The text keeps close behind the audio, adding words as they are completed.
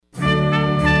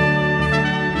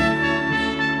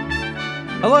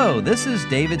Hello, this is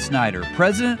David Snyder,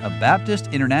 President of Baptist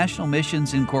International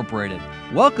Missions Incorporated,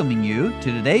 welcoming you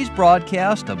to today's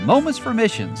broadcast of Moments for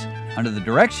Missions under the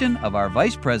direction of our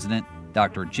Vice President,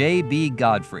 Dr. J.B.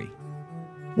 Godfrey.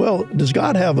 Well, does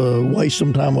God have a way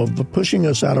sometime of pushing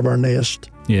us out of our nest?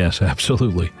 Yes,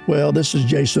 absolutely. Well, this is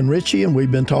Jason Ritchie, and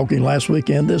we've been talking last week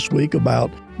and this week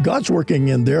about God's working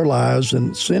in their lives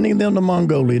and sending them to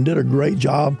Mongolia, and did a great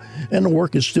job. And the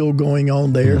work is still going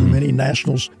on there, and many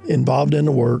nationals involved in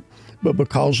the work. But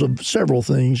because of several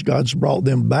things, God's brought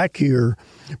them back here.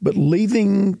 But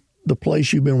leaving the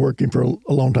place you've been working for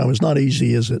a long time is not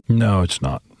easy, is it? No, it's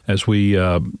not. As we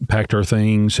packed our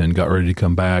things and got ready to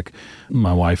come back,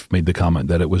 my wife made the comment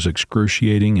that it was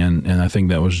excruciating, and I think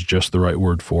that was just the right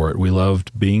word for it. We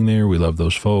loved being there. We loved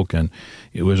those folk, and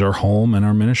it was our home and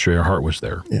our ministry. Our heart was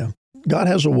there. Yeah. God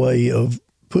has a way of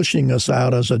pushing us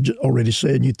out, as I already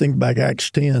said. And you think back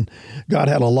Acts 10, God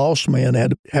had a lost man,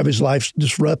 had to have his life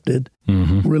disrupted,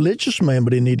 religious man,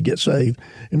 but he needed to get saved.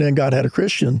 And then God had a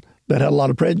Christian that had a lot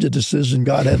of prejudices, and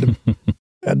God had to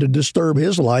had to disturb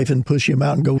his life and push him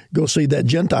out and go see that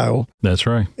Gentile. That's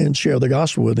right. And share the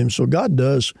gospel with him. So God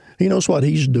does. He knows what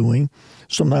he's doing.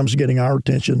 Sometimes getting our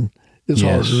attention is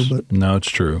harder. But no, it's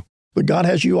true. But God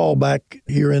has you all back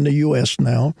here in the U.S.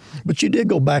 now. But you did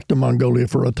go back to Mongolia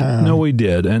for a time. No, we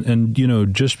did. And you know,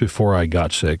 just before I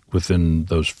got sick, within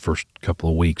those first couple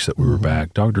of weeks that we were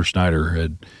back, Dr. Snyder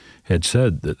had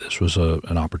said that this was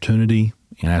an opportunity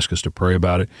and asked us to pray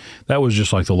about it. That was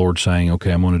just like the Lord saying,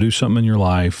 okay, I'm going to do something in your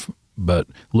life. But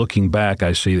looking back,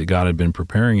 I see that God had been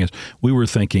preparing us. We were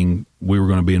thinking we were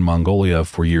going to be in Mongolia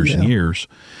for years and years.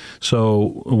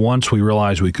 So once we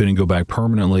realized we couldn't go back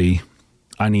permanently,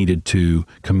 I needed to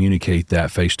communicate that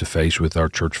face-to-face with our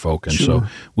church folk. And so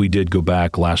we did go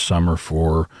back last summer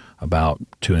for about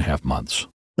 2.5 months.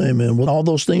 Amen. Well, all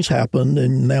those things happened,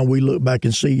 and now we look back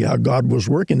and see how God was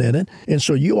working in it. And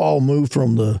so you all moved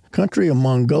from the country of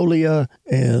Mongolia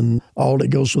and all that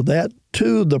goes with that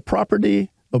to the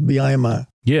property of BIMI.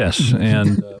 Yes,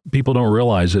 and people don't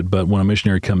realize it, but when a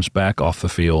missionary comes back off the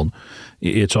field,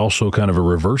 it's also kind of a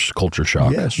reverse culture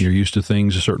shock. Yes. You're used to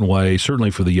things a certain way,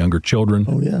 certainly for the younger children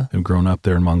who've grown up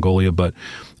there in Mongolia, but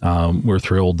we're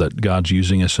thrilled that God's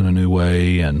using us in a new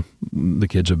way, and the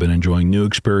kids have been enjoying new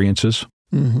experiences.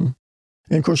 And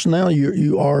of course, now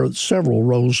you are several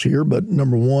roles here, but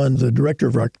number one, the director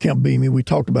of our Camp BIMI, we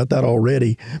talked about that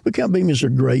already. But Camp BIMI is a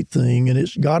great thing, and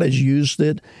God has used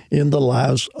it in the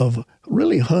lives of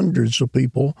really hundreds of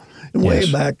people. And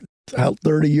way back, about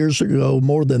 30 years ago,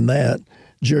 more than that,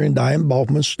 Jerry and Diane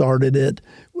Balkman started it,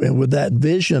 and with that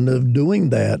vision of doing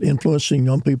that, influencing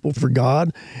young people for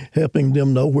God, helping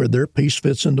them know where their piece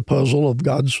fits in the puzzle of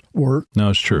God's work.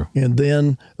 No, it's true. And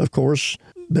then, of course,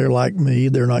 they're like me.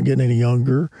 They're not getting any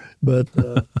younger, but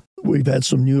we've had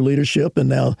some new leadership, and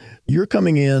now you're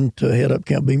coming in to head up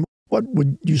Camp BIMI. What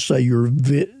would you say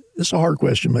it's a hard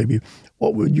question maybe.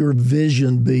 What would your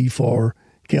vision be for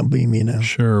Camp BIMI now?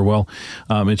 Sure. Well,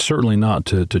 it's certainly not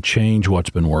to change what's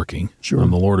been working. Sure.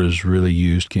 The Lord has really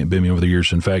used Camp BIMI over the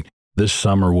years. In fact, this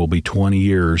summer will be 20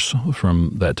 years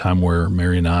from that time where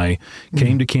Mary and I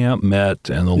came to camp, met,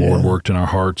 and the Lord worked in our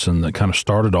hearts, and that kind of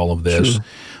started all of this. Sure.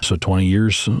 So 20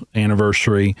 years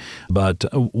anniversary, but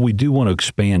we do want to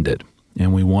expand it,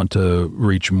 and we want to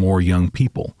reach more young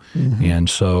people. And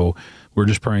so we're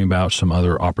just praying about some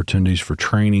other opportunities for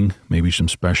training, maybe some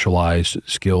specialized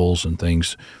skills and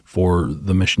things for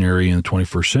the missionary in the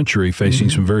 21st century, facing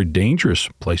some very dangerous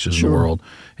places in the world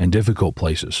and difficult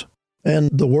places.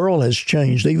 And the world has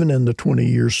changed, even in the 20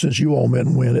 years since you all met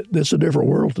and went. It's a different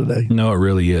world today. No, it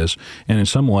really is. And in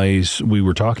some ways, we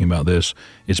were talking about this,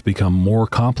 it's become more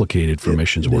complicated for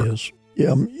missions work. It is.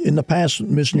 Yeah, in the past,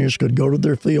 missionaries could go to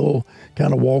their field,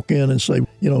 kind of walk in and say,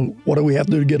 what do we have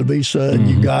to do to get a visa? And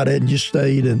you got it, and you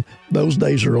stayed, and those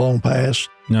days are long past.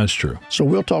 No, it's true. So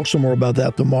we'll talk some more about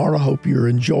that tomorrow. I hope you're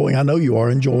enjoying, I know you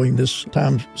are enjoying this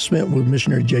time spent with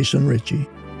missionary Jason Ritchie.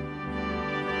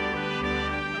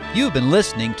 You've been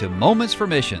listening to Moments for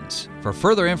Missions. For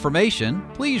further information,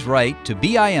 please write to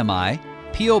BIMI,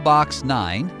 P.O. Box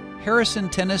 9, Harrison,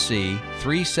 Tennessee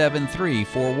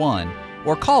 37341,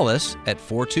 or call us at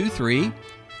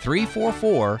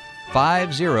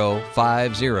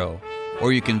 423-344-5050.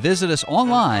 Or you can visit us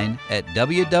online at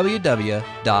www.bimi.org.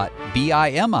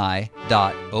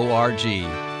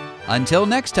 Until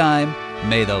next time,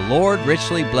 may the Lord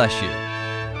richly bless you.